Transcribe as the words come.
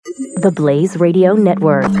The Blaze Radio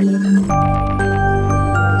Network.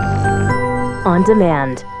 On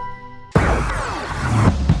demand.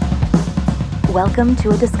 Welcome to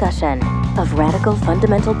a discussion of radical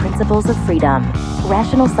fundamental principles of freedom,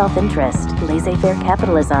 rational self-interest, laissez-faire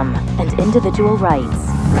capitalism, and individual rights.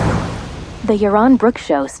 The Yaron Brooks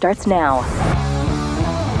Show starts now.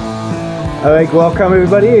 All right, welcome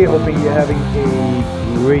everybody. Hoping you're having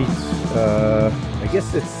a great, I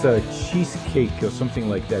guess it's cheesecake or something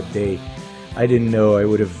like that day. I didn't know. I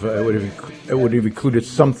would have included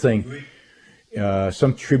something,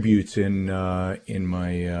 some tribute in my.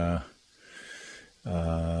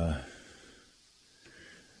 All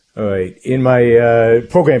right, in my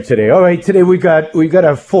program today. All right, today we've got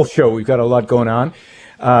a full show. We've got a lot going on.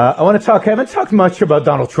 I haven't talked much about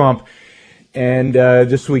Donald Trump, and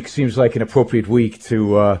this week seems like an appropriate week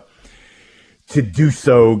to do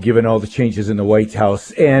so, given all the changes in the White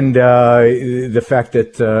House and the fact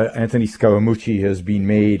that Anthony Scaramucci has been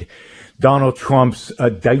made Donald Trump's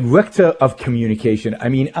director of communication. I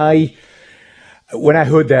mean, when I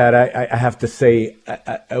heard that, I have to say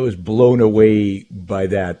I was blown away by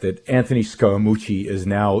that Anthony Scaramucci is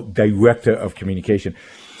now director of communication.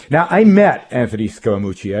 Now, I met Anthony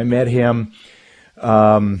Scaramucci. I met him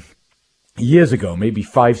years ago, maybe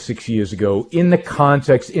 5-6 years ago, in a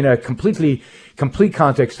complete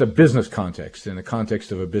context, a business context, in the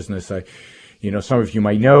context of a business. Some of you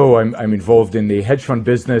might know I'm involved in the hedge fund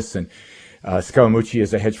business, and Scaramucci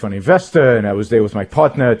is a hedge fund investor, and I was there with my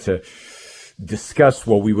partner to discuss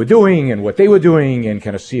what we were doing and what they were doing, and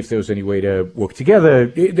kind of see if there was any way to work together.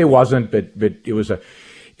 There wasn't, but it was a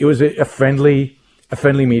friendly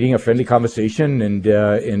meeting, a friendly conversation,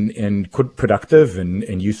 and productive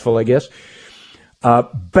and useful, I guess.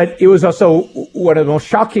 But it was also one of the most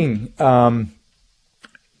shocking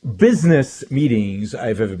business meetings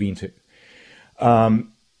I've ever been to.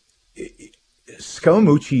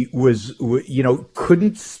 Scaramucci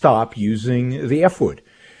couldn't stop using the F word.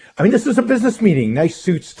 I mean, this was a business meeting, nice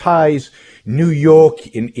suits, ties, New York,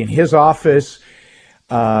 in his office.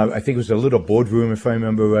 I think it was a little boardroom, if I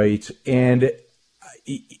remember right. And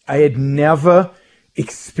I had never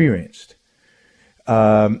experienced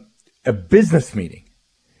a business meeting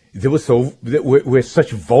where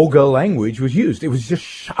such vulgar language was used. It was just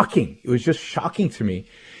shocking. It was just shocking to me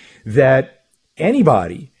that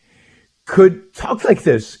anybody could talk like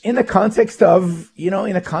this in the context of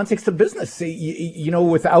business,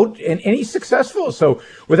 and he's successful. So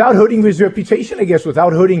without hurting his reputation, I guess,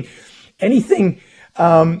 without hurting anything,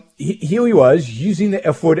 here he was using the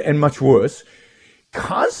F word and much worse,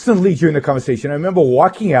 constantly during the conversation. I remember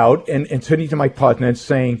walking out and turning to my partner and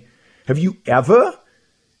saying, have you ever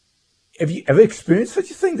experienced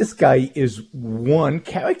such a thing? This guy is one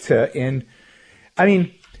character. And I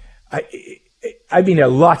mean, I've been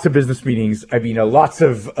at lots of business meetings. I've been at lots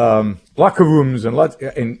of locker rooms and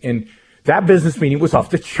that business meeting was off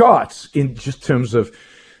the charts in just terms of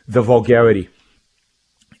the vulgarity.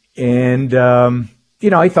 And,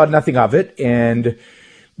 I thought nothing of it. And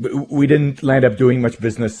we didn't land up doing much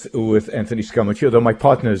business with Anthony Scaramucci, although my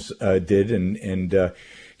partners did. And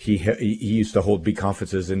he used to hold big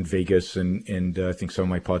conferences in Vegas. And I think some of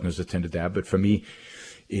my partners attended that. But for me,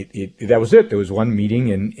 that was it. There was one meeting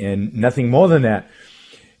and nothing more than that.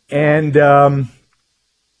 And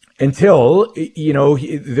until,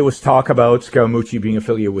 there was talk about Scaramucci being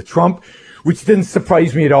affiliated with Trump, which didn't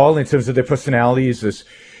surprise me at all in terms of their personalities, this,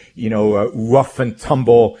 rough and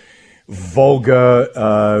tumble, vulgar,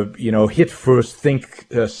 hit first, think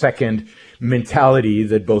second mentality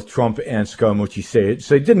that both Trump and Scaramucci said.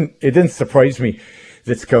 So it didn't surprise me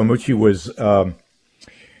that Scaramucci was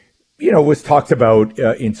talked about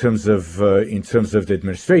in terms of the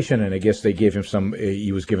administration, and I guess they gave him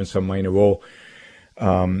he was given some minor role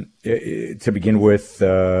to begin with.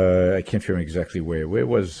 I can't remember exactly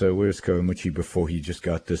where's Scaramucci before he just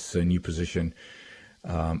got this new position.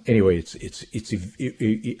 Anyway, it's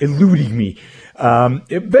eluding me,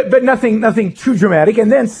 but nothing too dramatic.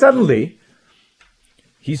 And then suddenly,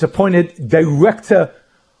 he's appointed director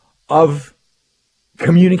of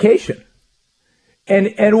communication.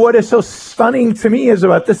 And what is so stunning to me is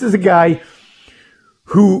this is a guy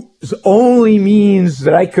whose only means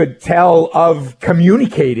that I could tell of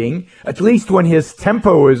communicating, at least when his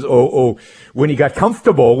tempo was, or when he got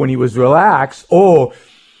comfortable, when he was relaxed, or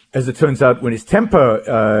as it turns out, when his temper,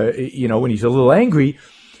 when he's a little angry,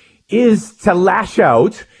 is to lash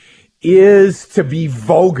out, is to be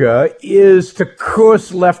vulgar, is to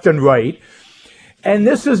curse left and right. And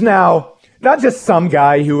this is now not just some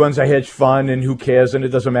guy who runs a hedge fund and who cares and it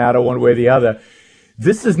doesn't matter one way or the other.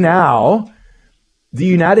 This is now the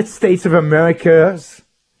United States of America's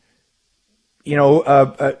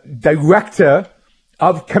director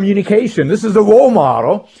of communication. This is the role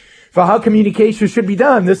model for how communication should be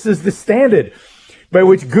done. This is the standard by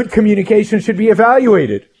which good communication should be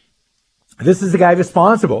evaluated. This is the guy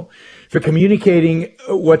responsible for communicating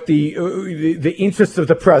what the interests of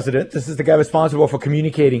the president. This is the guy responsible for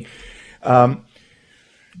communicating,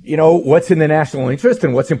 what's in the national interest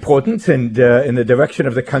and what's important and in the direction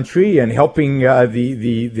of the country, and helping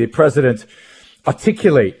the president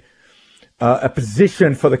articulate a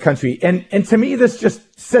position for the country. And to me, this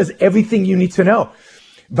just says everything you need to know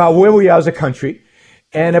about where we are as a country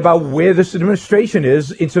and about where this administration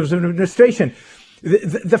is in terms of administration.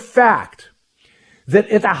 The fact that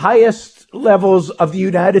at the highest levels of the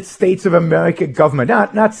United States of America government,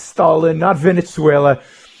 not Stalin, not Venezuela,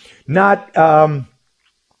 not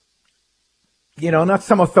not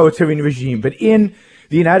some authoritarian regime, but in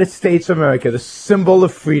the United States of America, the symbol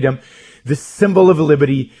of freedom, the symbol of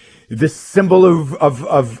liberty, the symbol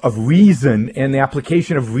of reason and the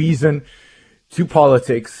application of reason to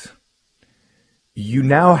politics, you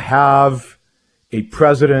now have a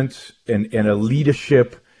president and a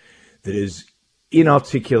leadership that is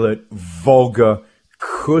inarticulate, vulgar,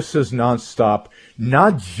 curses nonstop,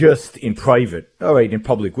 not just in private. All right, in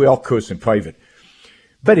public, we all curse in private.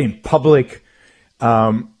 But in public,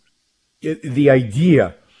 the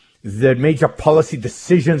idea that major policy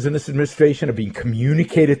decisions in this administration are being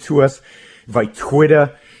communicated to us by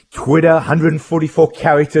Twitter, 144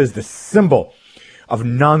 characters, the symbol of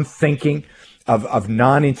non-thinking, of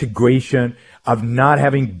non-integration, of not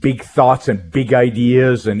having big thoughts and big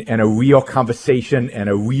ideas and a real conversation and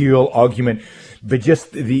a real argument, but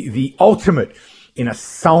just the ultimate in a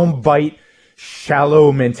soundbite,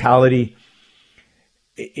 shallow mentality.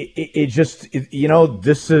 This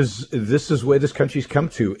is where this country's come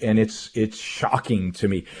to, and it's shocking to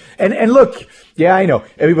me. And look, yeah, I know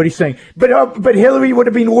everybody's saying, but Hillary would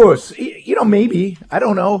have been worse. Maybe, I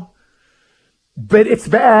don't know, but it's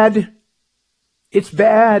bad. It's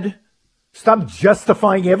bad. Stop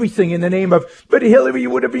justifying everything in the name of, but Hillary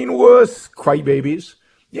would have been worse. Crybabies.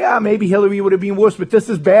 Yeah, maybe Hillary would have been worse, but this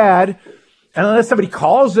is bad. And unless somebody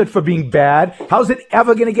calls it for being bad, how's it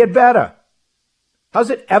ever going to get better? How's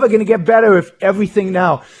it ever going to get better if everything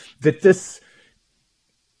now that this,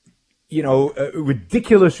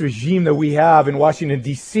 ridiculous regime that we have in Washington,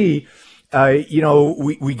 D.C.,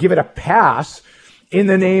 we give it a pass in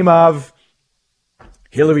the name of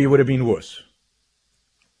Hillary would have been worse.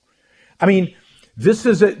 I mean, this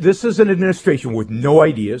is an administration with no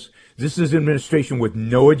ideas. This is an administration with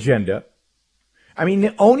no agenda. I mean,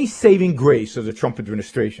 the only saving grace of the Trump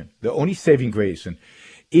administration, the only saving grace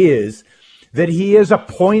is that he is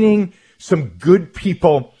appointing some good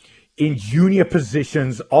people in junior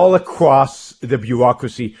positions all across the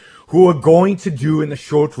bureaucracy who are going to do in the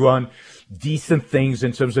short run decent things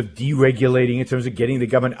in terms of deregulating, in terms of getting the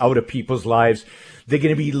government out of people's lives. They're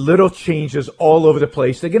going to be little changes all over the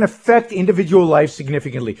place. They're going to affect individual lives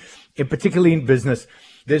significantly, and particularly in business.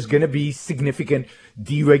 There's going to be significant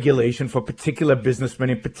deregulation for particular businessmen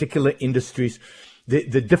in particular industries.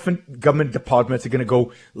 The different government departments are going to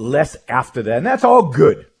go less after that, and that's all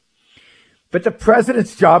good. But the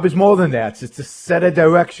president's job is more than that. It's to set a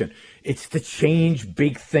direction. It's to change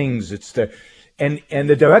big things. And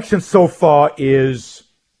the direction so far is,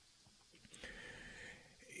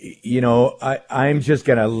 I'm just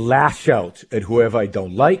going to lash out at whoever I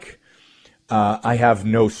don't like. I have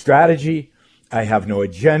no strategy. I have no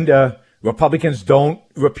agenda. Republicans don't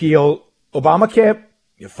repeal Obamacare.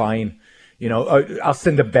 You're fine. I'll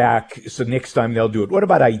send it back so next time they'll do it. What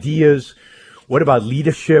about ideas? What about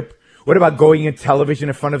leadership? What about going in television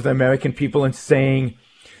in front of the American people and saying,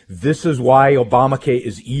 this is why Obamacare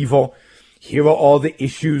is evil. Here are all the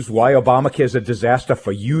issues why Obamacare is a disaster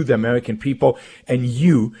for you, the American people, and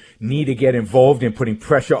you need to get involved in putting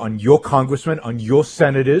pressure on your congressmen, on your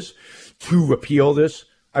senators to repeal this.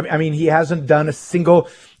 I mean, he hasn't done a single,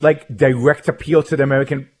 direct appeal to the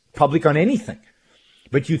American public on anything.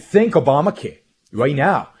 But you think Obamacare right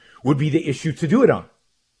now would be the issue to do it on,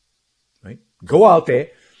 right? Go out there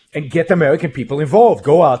and get the American people involved.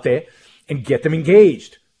 Go out there and get them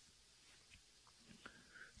engaged.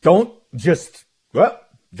 Don't just,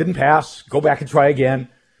 didn't pass, go back and try again.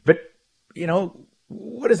 But,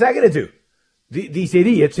 what is that going to do? These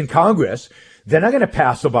idiots in Congress, they're not going to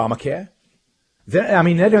pass Obamacare. They're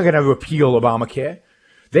not going to repeal Obamacare.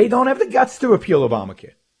 They don't have the guts to repeal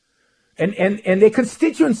Obamacare. And their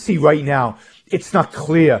constituency right now, it's not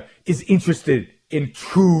clear, is interested in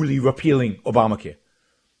truly repealing Obamacare.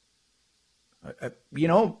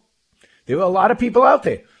 There are a lot of people out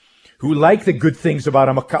there who like the good things about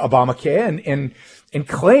Obamacare and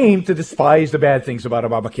claim to despise the bad things about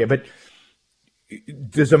Obamacare. But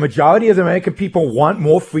does a majority of the American people want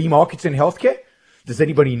more free markets in healthcare? Does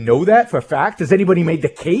anybody know that for a fact? Has anybody made the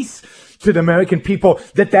case to the American people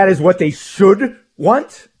that that is what they should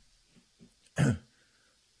want?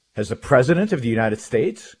 As the President of the United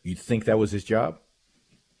States, you'd think that was his job.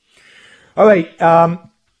 All right.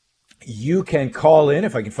 You can call in,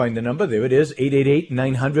 if I can find the number. There it is,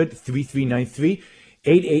 888-900-3393,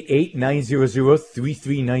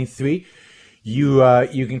 888-900-3393.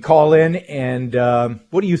 You can call in and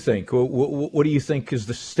what do you think? What do you think is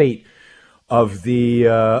the state of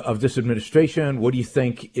this administration? What do you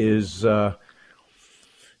think is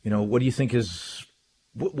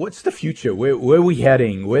what's the future? Where are we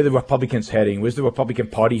heading? Where are the Republicans heading? Where's the Republican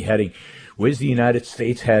Party heading? Where's the United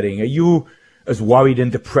States heading? Are you as worried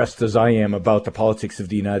and depressed as I am about the politics of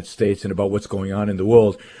the United States and about what's going on in the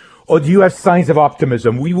world? Or do you have signs of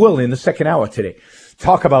optimism? We will, in the second hour today,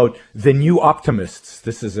 talk about the new optimists.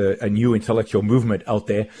 This is a new intellectual movement out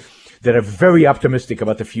there that are very optimistic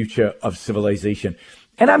about the future of civilization.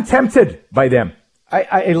 And I'm tempted by them.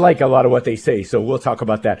 I like a lot of what they say, so we'll talk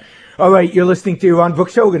about that. All right, you're listening to Ron Book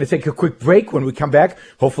Show. We're going to take a quick break. When we come back,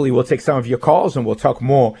 hopefully we'll take some of your calls and we'll talk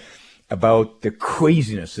more about the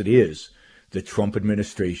craziness that is the Trump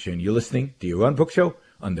administration. You're listening to Ron Book Show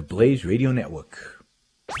on the Blaze Radio Network.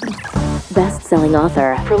 Best-selling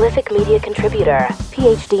author, prolific media contributor,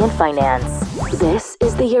 PhD in finance. This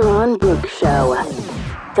is the Yaron Brook Show.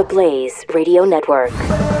 The Blaze Radio Network.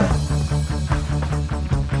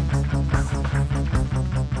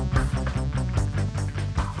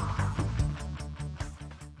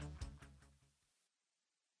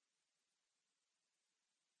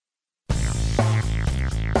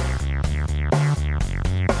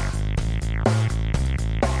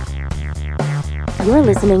 You're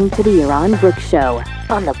listening to the Yaron Brook Show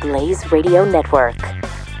on the Blaze Radio Network.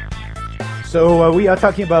 So we are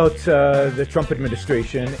talking about the Trump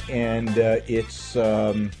administration and its,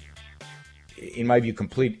 in my view,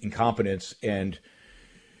 complete incompetence and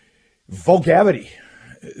vulgarity.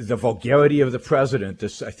 The vulgarity of the president.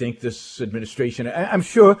 I think this administration, I'm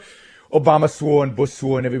sure Obama swore and Bush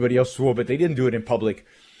swore and everybody else swore, but they didn't do it in public.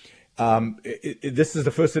 This is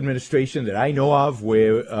the first administration that I know of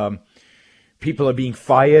where people are being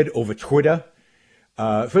fired over Twitter.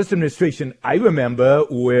 First administration I remember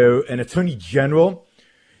where an attorney general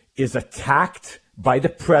is attacked by the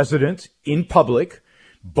president in public,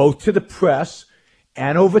 both to the press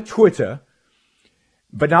and over Twitter,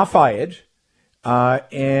 but not fired,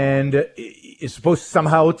 and is supposed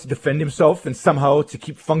somehow to defend himself and somehow to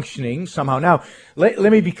keep functioning somehow. Now, let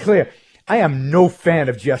me be clear. I am no fan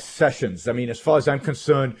of Jeff Sessions. I mean, as far as I'm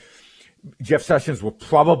concerned, Jeff Sessions will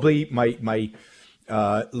probably my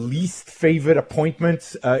least favorite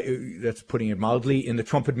appointment, that's putting it mildly, in the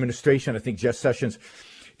Trump administration. I think Jeff Sessions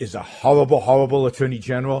is a horrible, horrible attorney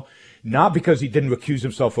general, not because he didn't recuse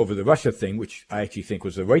himself over the Russia thing, which I actually think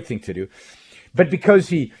was the right thing to do, but because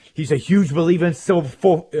he's a huge believer in civil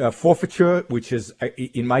forfeiture, which is,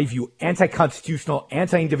 in my view, anti-constitutional,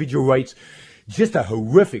 anti-individual rights, just a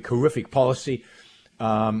horrific, horrific policy.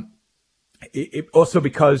 Also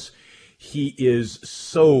because he is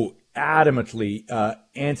so adamantly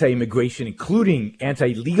anti-immigration, including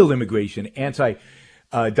anti-legal immigration,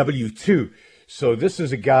 anti-W-2. So this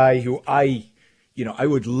is a guy who I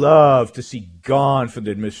would love to see gone from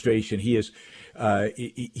the administration. He is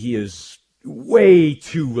way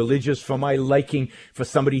too religious for my liking for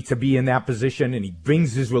somebody to be in that position, and he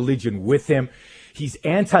brings his religion with him. He's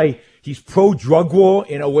pro-drug war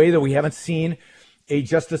in a way that we haven't seen a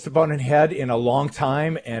Justice Department head in a long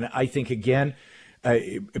time, and I think, again,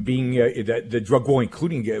 being the drug war,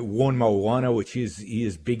 including war on marijuana, which he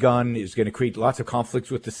is big on, is going to create lots of conflicts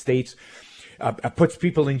with the states, puts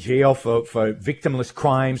people in jail for victimless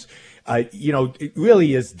crimes. It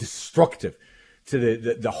really is destructive to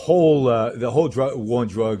the whole war on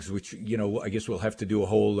drugs, which I guess we'll have to do a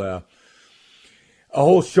whole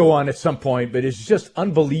show on at some point. But it's just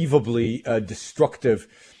unbelievably destructive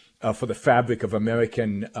for the fabric of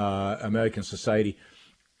American society.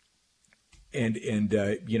 And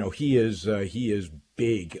he is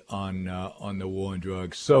big on the war on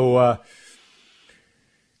drugs. So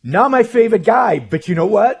not my favorite guy, but you know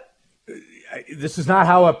what? This is not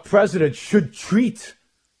how a president should treat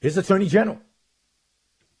his attorney general.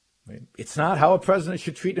 It's not how a president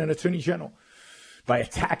should treat an attorney general, by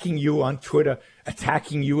attacking you on Twitter,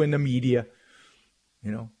 attacking you in the media.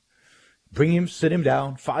 Bring him, sit him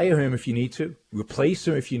down, fire him if you need to, replace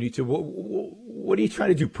him if you need to. What are you trying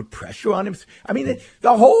to do? Put pressure on him? I mean,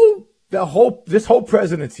 the whole This whole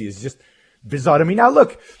presidency is just bizarre to me. Now,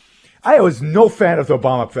 look, I was no fan of the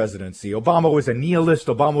Obama presidency. Obama was a nihilist.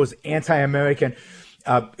 Obama was anti-American.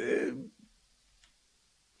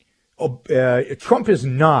 Trump is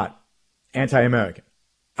not anti-American.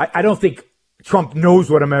 I don't think Trump knows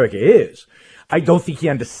what America is. I don't think he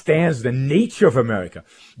understands the nature of America,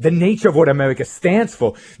 the nature of what America stands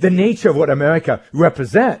for, the nature of what America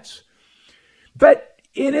represents. But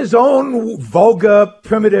in his own vulgar,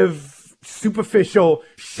 primitive, superficial,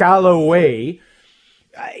 shallow way,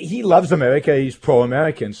 he loves America. He's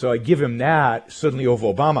pro-American. So I give him that, certainly over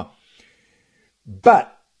Obama.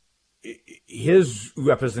 But his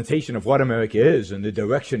representation of what America is and the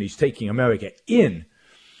direction he's taking America in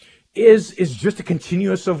is just a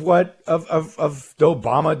continuous of the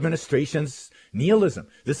Obama administration's nihilism.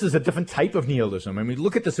 This is a different type of nihilism. I mean,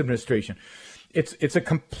 look at this administration. It's a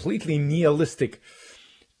completely nihilistic,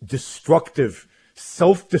 destructive,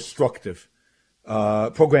 self-destructive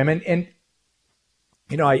program. And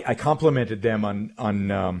you know, I complimented them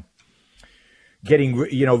on getting,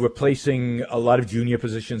 replacing a lot of junior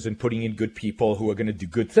positions and putting in good people who are going to do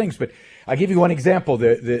good things. But I'll give you one example.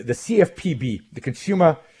 The C.F.P.B, the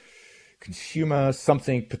Consumer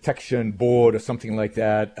something protection board or something like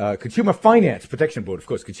that. Consumer Finance Protection Board, of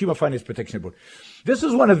course, Consumer Finance Protection Board. This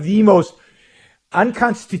is one of the most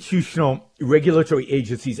unconstitutional regulatory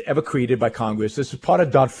agencies ever created by Congress. This is part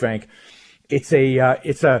of Dodd-Frank.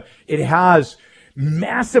 It has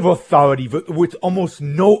massive authority with almost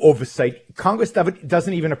no oversight. Congress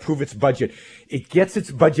doesn't even approve its budget. It gets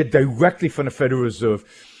its budget directly from the Federal Reserve.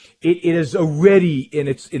 It has already,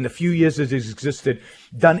 in the few years it has existed,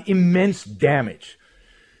 done immense damage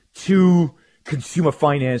to consumer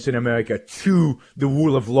finance in America, to the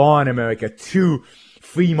rule of law in America, to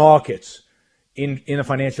free markets in the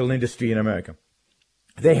financial industry in America.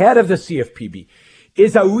 The head of the CFPB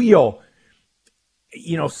is a real,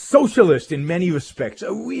 socialist in many respects,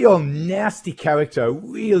 a real nasty character, a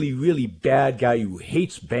really, really bad guy who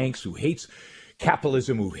hates banks, who hates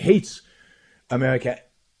capitalism, who hates America.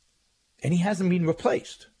 And he hasn't been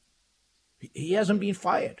replaced. He hasn't been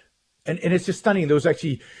fired. And it's just stunning. There was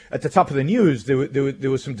actually, at the top of the news, there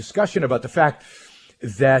was some discussion about the fact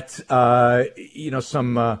that,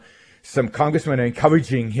 some congressmen are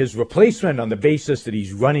encouraging his replacement on the basis that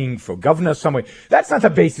he's running for governor somewhere. That's not the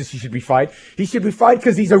basis he should be fired. He should be fired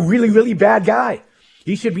because he's a really, really bad guy.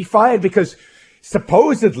 He should be fired because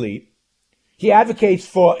supposedly he advocates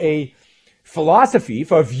for a philosophy,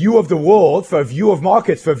 for a view of the world, for a view of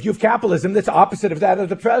markets, for a view of capitalism that's opposite of that of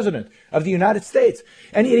the president of the United States.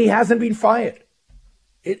 And yet he hasn't been fired.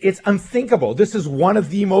 It's unthinkable. This is one of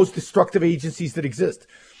the most destructive agencies that exist.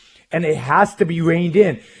 And it has to be reined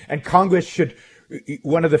in. And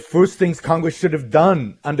one of the first things Congress should have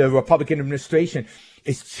done under a Republican administration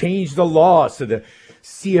is change the law so the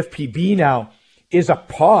CFPB now is a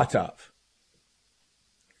part of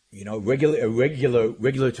a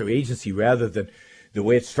regulatory agency rather than the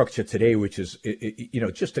way it's structured today, which is,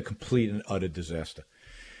 just a complete and utter disaster.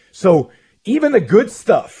 So even the good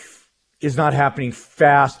stuff is not happening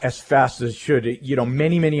as fast as it should.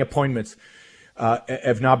 Many, many appointments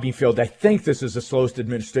have not been filled. I think this is the slowest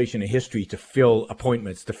administration in history to fill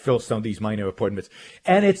appointments, to fill some of these minor appointments.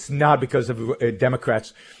 And it's not because of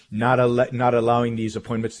Democrats not allowing these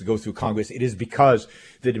appointments to go through Congress. It is because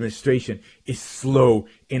the administration is slow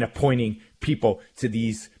in appointing people to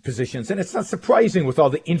these positions. And it's not surprising with all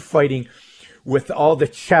the infighting, with all the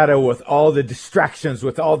chatter, with all the distractions,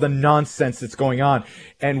 with all the nonsense that's going on,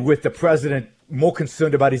 and with the president more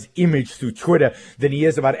concerned about his image through Twitter than he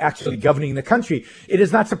is about actually governing the country. It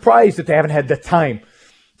is not surprised that they haven't had the time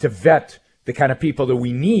to vet the kind of people that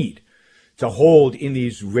we need to hold in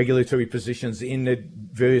these regulatory positions in the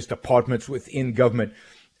various departments within government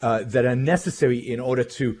that are necessary in order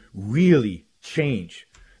to really change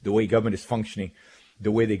the way government is functioning,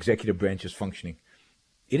 the way the executive branch is functioning.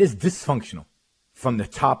 It is dysfunctional from the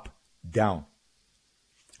top down.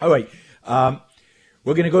 All right.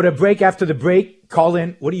 We're going to go to a break. After the break, call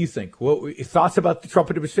in. What do you think? What thoughts about the Trump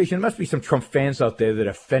administration? There must be some Trump fans out there that are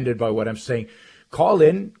offended by what I'm saying. Call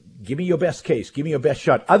in. Give me your best case. Give me your best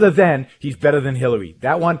shot. Other than he's better than Hillary.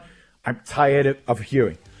 That one, I'm tired of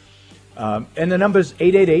hearing. And the number's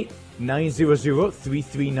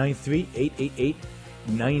 888-900-3393.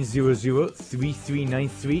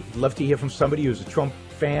 888-900-3393. Love to hear from somebody who's a Trump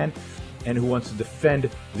fan and who wants to defend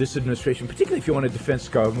this administration, particularly if you want to defend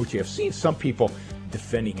Scaramucci. I've seen some people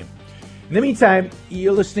defending him. In the meantime,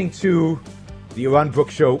 you're listening to the Iran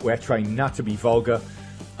Brooks Show, where I try not to be vulgar,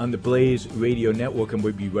 on the Blaze Radio Network, and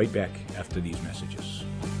we'll be right back after these messages.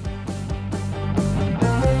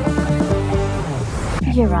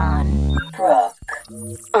 You're on Brooke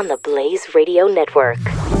on the Blaze Radio Network.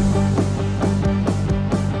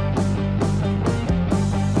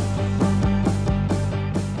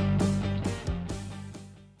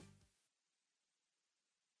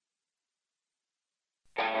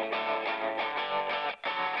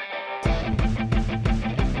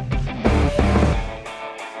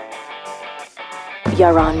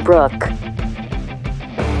 Yaron Brook.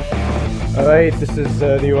 All right, this is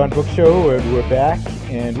the Yaron Brook Show, and we're back,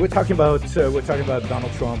 and we're talking about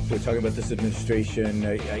Donald Trump. We're talking about this administration.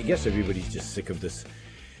 I guess everybody's just sick of this,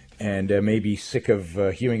 and maybe sick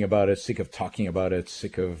of hearing about it, sick of talking about it,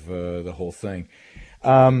 sick of the whole thing.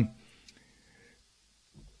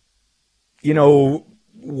 You know,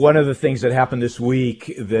 one of the things that happened this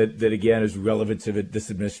week that again is relevant to this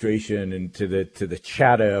administration and to the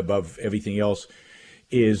chatter above everything else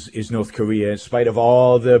is North Korea. In spite of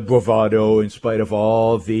all the bravado, in spite of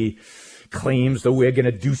all the claims that we're going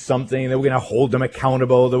to do something, that we're going to hold them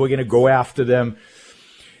accountable, that we're going to go after them,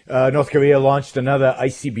 North Korea launched another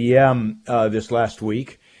ICBM this last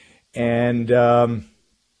week, and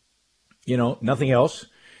you know, nothing else.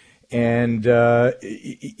 And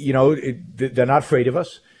you know, they're not afraid of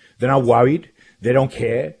us. They're not worried. They don't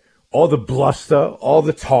care. All the bluster, all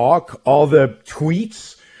the talk, all the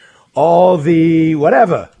tweets, all the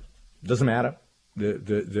whatever, doesn't matter.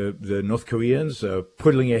 The North Koreans are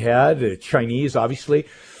puddling ahead. The Chinese, obviously,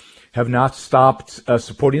 have not stopped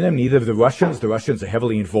supporting them. Neither of the Russians. The Russians are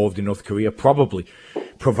heavily involved in North Korea, probably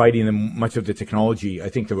providing them much of the technology. I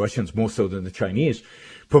think the Russians more so than the Chinese,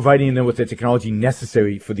 providing them with the technology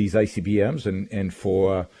necessary for these ICBMs and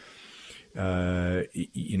for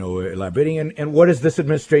you know, elaborating. And what has this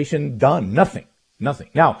administration done? Nothing.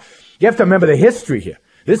 Now, you have to remember the history here.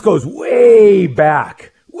 This goes way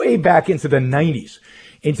back into the 90s,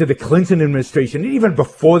 into the Clinton administration. And even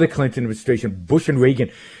before the Clinton administration, Bush and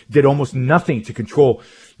Reagan did almost nothing to control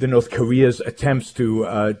the North Korea's attempts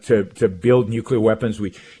to build nuclear weapons.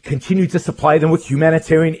 We continue to supply them with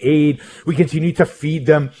humanitarian aid. We continue to feed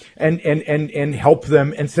them and help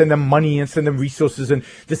them and send them money and send them resources. And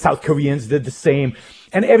the South Koreans did the same.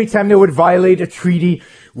 And every time they would violate a treaty,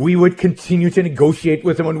 we would continue to negotiate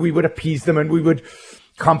with them, and we would appease them, and we would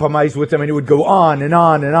compromise with them, and it would go on and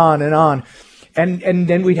on and on and on. And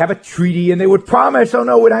then we'd have a treaty, and they would promise, oh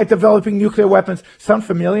no, we're not developing nuclear weapons. Sound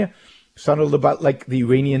familiar? Sound a little bit like the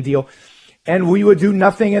Iranian deal. And we would do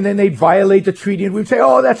nothing, and then they'd violate the treaty, and we'd say,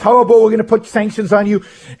 oh, that's horrible, we're going to put sanctions on you.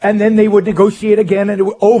 And then they would negotiate again, and it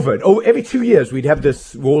would over. Every 2 years, we'd have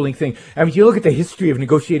this rolling thing. I mean, if you look at the history of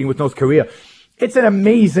negotiating with North Korea, it's an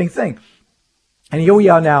amazing thing. And here we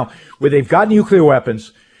are now, where they've got nuclear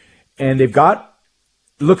weapons, and they've got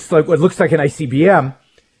what looks like an ICBM,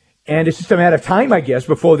 and it's just a matter of time, I guess,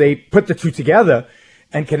 before they put the two together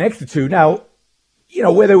and connect the two. Now, you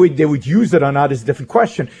know, whether they would use it or not is a different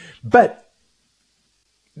question, but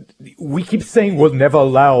we keep saying we'll never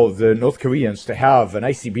allow the North Koreans to have an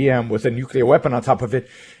ICBM with a nuclear weapon on top of it,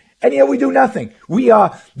 and yet we do nothing. We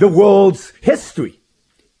are the world's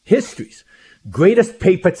history's greatest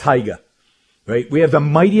paper tiger, right? We have the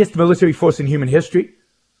mightiest military force in human history,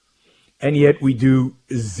 and yet we do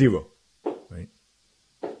zero, right?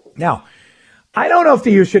 Now, I don't know if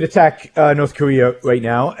the U.S. should attack North Korea right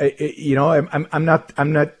now. You know, I'm not.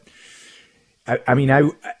 I mean,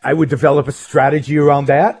 I would develop a strategy around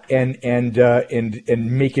that and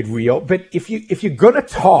make it real. But if you're gonna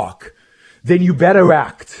talk, then you better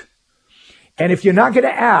act. And if you're not gonna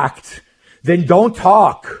act, then don't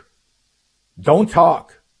talk. Don't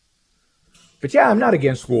talk. But yeah, I'm not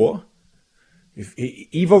against war. If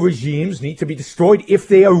evil regimes need to be destroyed if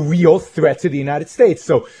they are a real threat to the United States.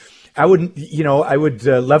 So I would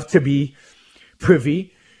love to be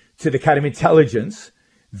privy to the kind of intelligence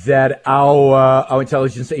that our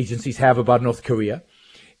intelligence agencies have about North Korea.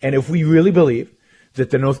 And if we really believe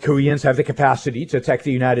that the North Koreans have the capacity to attack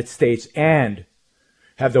the United States and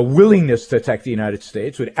have the willingness to attack the United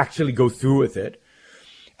States, would actually go through with it,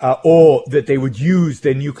 or that they would use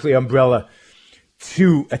their nuclear umbrella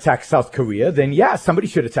to attack South Korea, then yeah, somebody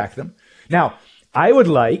should attack them. Now, I would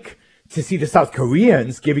like to see the South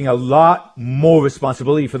Koreans giving a lot more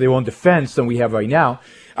responsibility for their own defense than we have right now.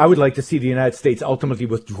 I would like to see the United States ultimately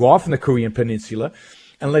withdraw from the Korean Peninsula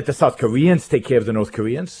and let the South Koreans take care of the North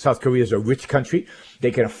Koreans. South Korea is a rich country.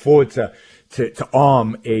 They can afford to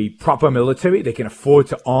arm a proper military. They can afford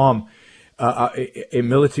to arm a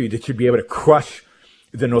military that should be able to crush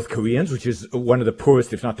the North Koreans, which is one of the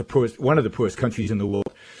poorest, if not the poorest, one of the poorest countries in the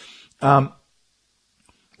world.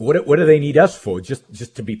 What do they need us for?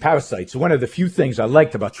 Just to be parasites. One of the few things I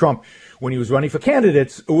liked about Trump when he was running for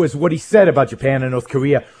candidates was what he said about Japan and North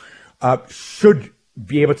Korea should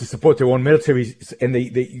be able to support their own militaries, and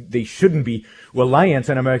they shouldn't be reliant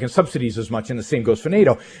on American subsidies as much, and the same goes for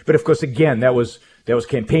NATO. But of course, again, that was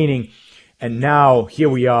campaigning, and now here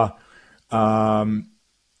we are.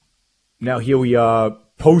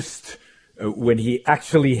 Post when he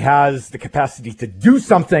actually has the capacity to do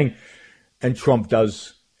something, and Trump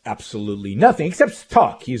does absolutely nothing except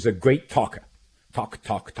talk. He's a great talker.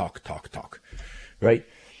 Talk, right?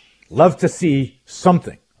 Love to see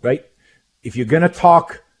something, right? If you're going to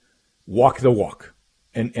talk, walk the walk.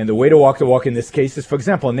 And the way to walk the walk in this case is, for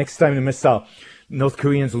example, next time the missile, North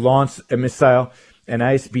Koreans launch a missile, an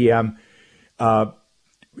ISBM,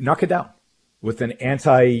 knock it down with the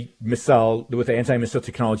anti-missile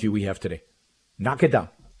technology we have today. Knock it down.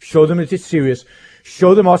 Show them that it's serious.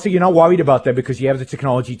 Show them also you're not worried about them because you have the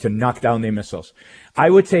technology to knock down their missiles. I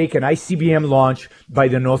would take an ICBM launch by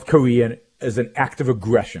the North Korean as an act of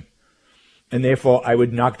aggression. And therefore, I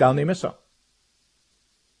would knock down their missile.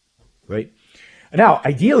 Right? Now,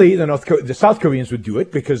 ideally, the South Koreans would do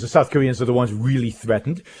it because the South Koreans are the ones really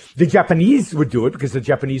threatened. The Japanese would do it because the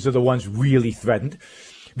Japanese are the ones really threatened.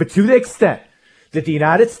 But to the extent that the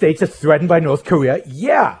United States is threatened by North Korea,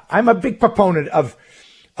 yeah, I'm a big proponent of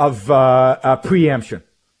preemption.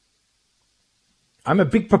 I'm a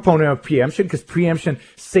big proponent of preemption because preemption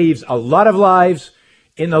saves a lot of lives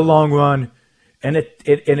in the long run, and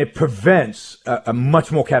it prevents a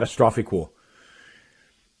much more catastrophic war.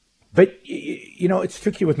 But, it's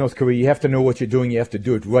tricky with North Korea. You have to know what you're doing. You have to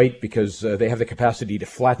do it right because they have the capacity to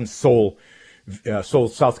flatten Seoul,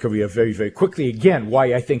 South Korea very, very quickly. Again,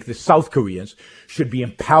 why I think the South Koreans should be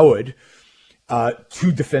empowered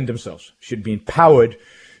to defend themselves, should be empowered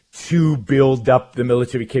to build up the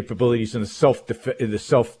military capabilities and the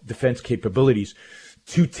self-defense capabilities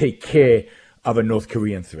to take care of a North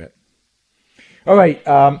Korean threat. All right.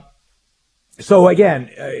 So again,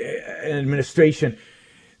 an administration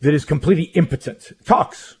that is completely impotent.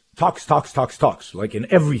 Talks, like in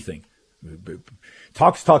everything.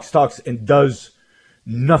 Talks, and does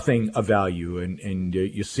nothing of value. And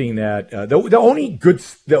you're seeing that. The only good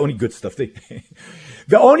stuff,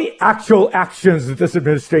 the only actual actions that this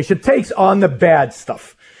administration takes on the bad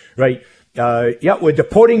stuff, right? We're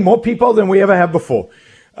deporting more people than we ever have before.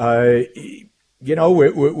 We're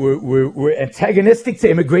antagonistic to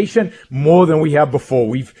immigration more than we have before.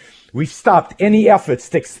 We've stopped any efforts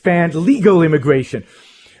to expand legal immigration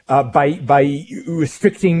by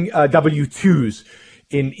restricting W-2s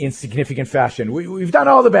in significant fashion. We've done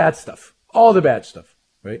all the bad stuff,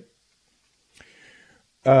 right?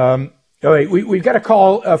 All right, we've got a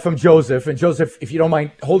call from Joseph, and Joseph, if you don't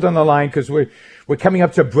mind, hold on the line because we're coming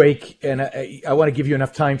up to a break, and I want to give you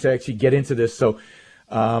enough time to actually get into this. So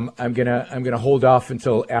I'm gonna hold off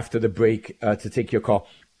until after the break to take your call.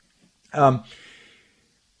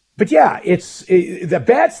 But yeah, the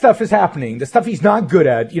bad stuff is happening. The stuff he's not good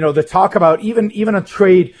at, the talk about even on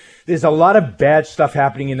trade, there's a lot of bad stuff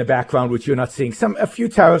happening in the background, which you're not seeing. A few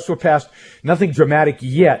tariffs were passed, nothing dramatic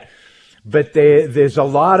yet, but there's a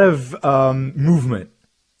lot of movement.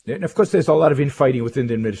 And of course, there's a lot of infighting within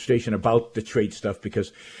the administration about the trade stuff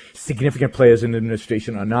because significant players in the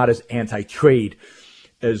administration are not as anti-trade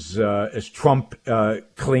as Trump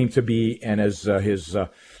claimed to be, and as his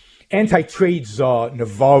anti-trade czar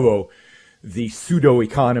Navarro, the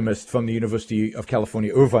pseudo-economist from the University of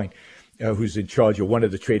California, Irvine, who's in charge of one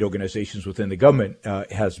of the trade organizations within the government,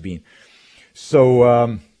 has been.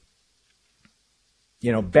 So,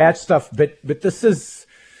 bad stuff. But this is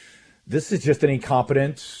just an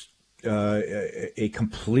incompetent, a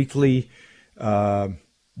completely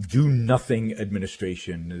do-nothing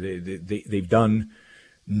administration. They've done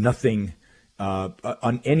nothing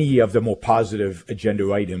on any of the more positive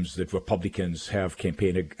agenda items that Republicans have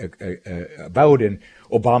campaigned about, and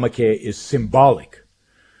Obamacare is symbolic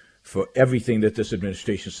for everything that this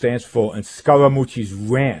administration stands for. And Scaramucci's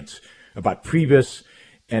rant about Priebus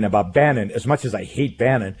and about Bannon, as much as I hate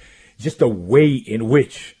Bannon, just the way in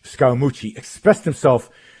which Scaramucci expressed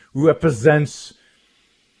himself represents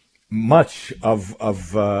much of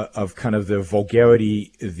kind of the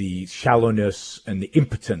vulgarity, the shallowness, and the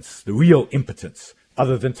impotence, the real impotence,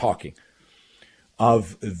 other than talking,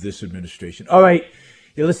 of this administration. All right,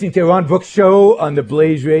 you're listening to Ron Brooks Show on the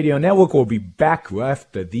Blaze Radio Network. We'll be back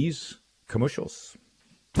after these commercials.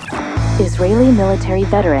 Israeli military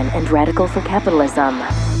veteran and radical for capitalism.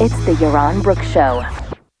 It's the Yaron Brooks Show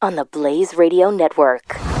on the Blaze Radio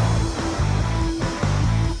Network.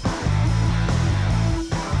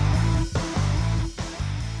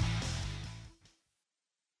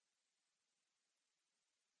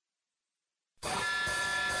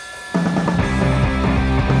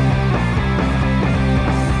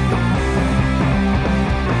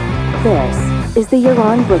 is the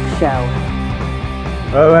Yaron Brook Show.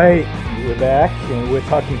 All right, we're back, and we're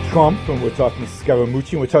talking Trump, and we're talking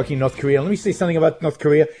Scaramucci, and we're talking North Korea. Let me say something about North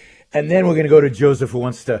Korea, and then we're going to go to Joseph, who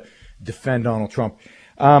wants to defend Donald Trump.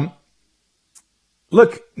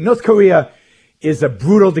 Look, North Korea is a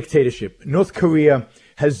brutal dictatorship. North Korea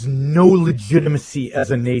has no legitimacy as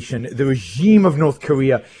a nation. The regime of North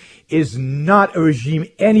Korea is not a regime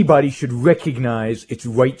anybody should recognize its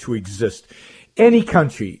right to exist. Any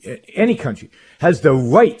country has the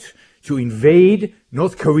right to invade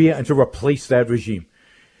North Korea and to replace that regime.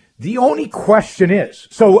 The only question is,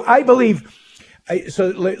 so I believe,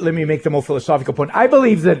 let me make the more philosophical point. I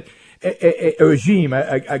believe that a regime,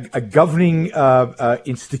 a governing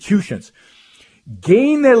institutions,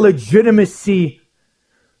 gain their legitimacy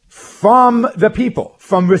from the people,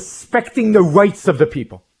 from respecting the rights of the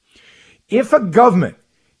people. If a government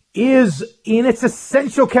is, in its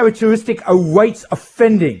essential characteristic, a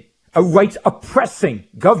rights-offending, a rights-oppressing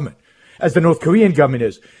government, as the North Korean government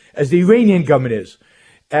is, as the Iranian government is,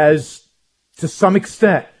 as, to some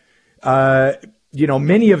extent,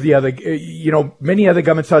 many other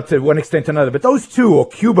governments are to one extent or another, but those two, or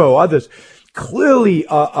Cuba or others, clearly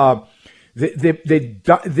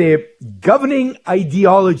their governing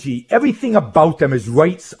ideology, everything about them is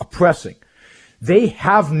rights oppressing. They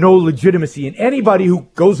have no legitimacy, and anybody who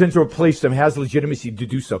goes in to replace them has legitimacy to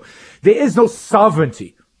do so. There is no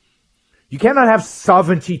sovereignty. You cannot have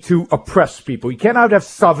sovereignty to oppress people. You cannot have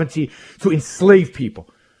sovereignty to enslave people.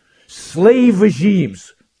 Slave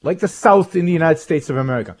regimes, like the South in the United States of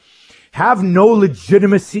America, have no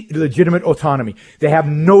legitimate autonomy. They have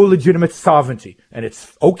no legitimate sovereignty, and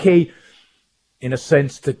it's okay, in a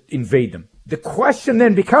sense, to invade them. The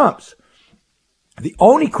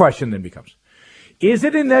only question then becomes, is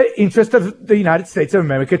it in the interest of the United States of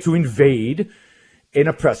America to invade an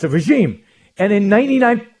oppressive regime? And in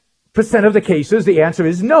 99% of the cases, the answer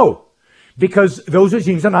is no, because those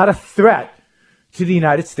regimes are not a threat to the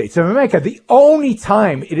United States of America. The only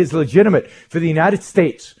time it is legitimate for the United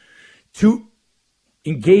States to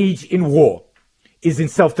engage in war is in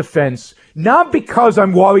self-defense, not because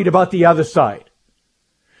I'm worried about the other side,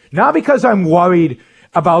 not because I'm worried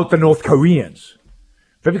about the North Koreans,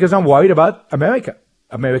 but because I'm worried about America,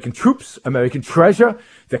 American troops, American treasure,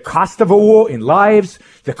 the cost of a war in lives,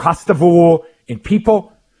 the cost of a war in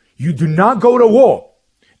people. You do not go to war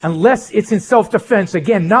unless it's in self-defense.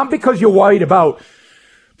 Again, not because you're worried about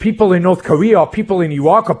people in North Korea or people in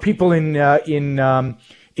Iraq or people in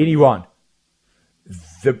Iran.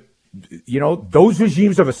 Those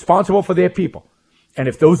regimes are responsible for their people. And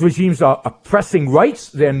if those regimes are oppressing rights,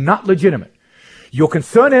 they're not legitimate. Your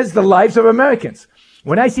concern is the lives of Americans.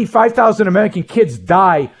 When I see 5,000 American kids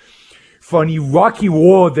die for an Iraqi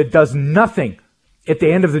war that does nothing at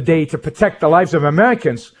the end of the day to protect the lives of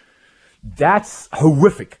Americans, that's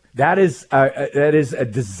horrific. That is a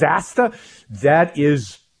disaster. That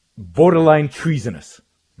is borderline treasonous.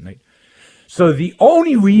 Right? So the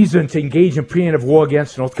only reason to engage in preemptive war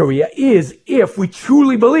against North Korea is if we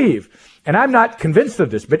truly believe, and I'm not convinced of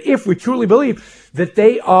this, but if we truly believe that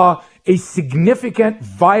they are a significant,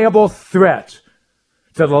 viable threat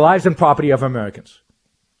to the lives and property of Americans.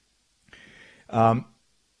 But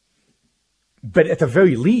at the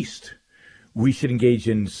very least, we should engage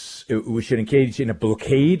in a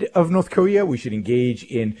blockade of North Korea. We should engage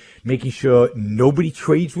in making sure nobody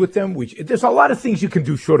trades with them. There's a lot of things you can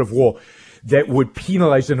do short of war that would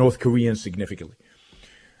penalize the North Koreans significantly.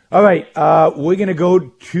 All right, we're going to go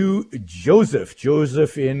to Joseph.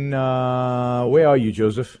 Joseph where are you,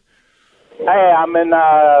 Joseph? Hey, I'm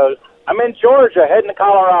in Georgia, heading to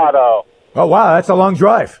Colorado. Oh, wow, that's a long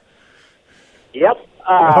drive. Yep.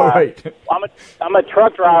 All right. I'm a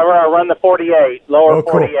truck driver. I run the 48, lower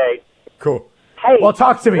cool. 48. Cool. Hey, well,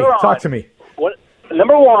 talk to me. Talk to me.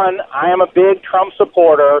 Number one, I am a big Trump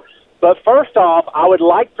supporter. But first off, I would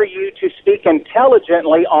like for you to speak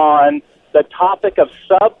intelligently on the topic of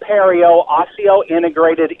subperio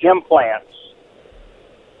osseointegrated implants.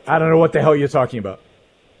 I don't know what the hell you're talking about.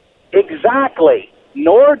 Exactly.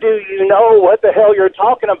 Nor do you know what the hell you're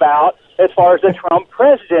talking about as far as the Trump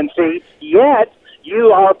presidency, yet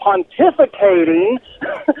you are pontificating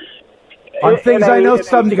on things I know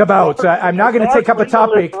something about. I'm not going to take up a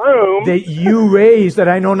topic that you raised that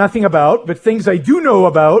I know nothing about, but things I do know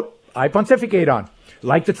about, I pontificate on,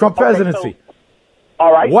 like the Trump presidency. So,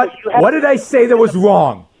 all right. What did I say that was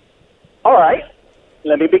wrong? All right.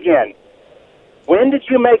 Let me begin. When did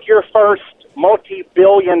you make your first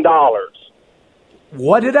multi-billion dollars?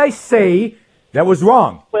 What did I say that was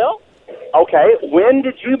wrong? Well, Okay, when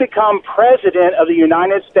did you become president of the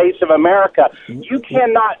United States of America? You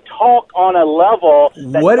cannot talk on a level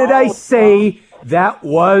that What did I say that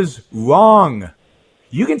was wrong?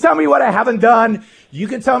 You can tell me what I haven't done. You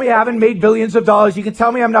can tell me I haven't made billions of dollars. You can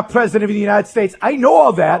tell me I'm not president of the United States. I know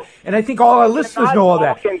all that, and I think all our listeners know all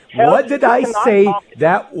that. What did I say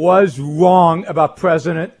that was wrong about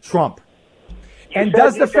President Trump? And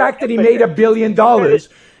does the fact that he made $1 billion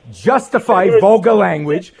justify vulgar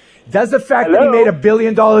language? Does the fact that he made $1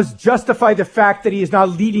 billion justify the fact that he is now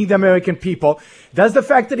leading the American people? Does the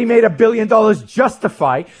fact that he made $1 billion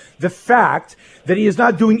justify the fact that he is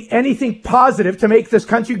not doing anything positive to make this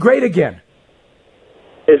country great again?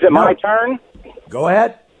 Is it my turn? Go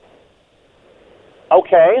ahead.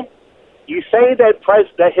 Okay. You say that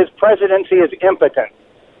his presidency is impotent,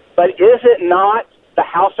 but is it not the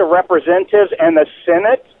House of Representatives and the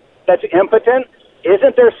Senate that's impotent?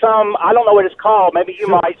 Isn't there some, I don't know what it's called, maybe you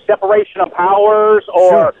might, separation of powers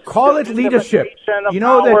or... Call it leadership. You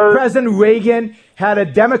know that President Reagan had a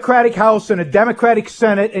Democratic House and a Democratic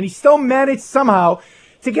Senate, and he still managed somehow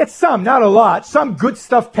to get some, not a lot, some good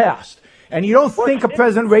stuff passed. And you don't think of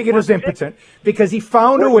President Reagan as impotent because he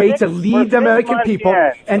found a way to lead the American people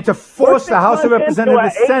and to force the House of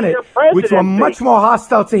Representatives and the Senate, which were much more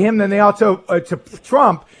hostile to him than they are to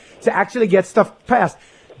Trump, to actually get stuff passed.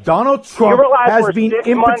 Donald Trump has been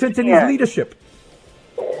impotent in his leadership.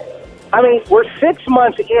 I mean, we're 6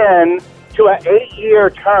 months in to an 8-year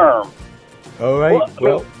term. All right.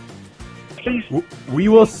 Well, we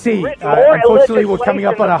will see. Unfortunately, we're coming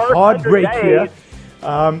up on a hard break here.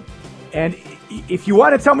 And if you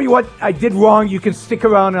want to tell me what I did wrong, you can stick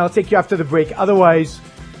around and I'll take you after the break. Otherwise,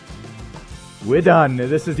 we're done.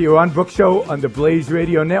 This is the Yaron Brook Show on the Blaze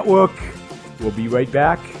Radio Network. We'll be right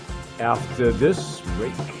back after this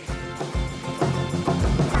break.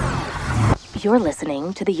 You're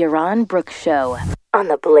listening to the Yaron Brook Show on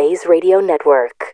the Blaze Radio Network.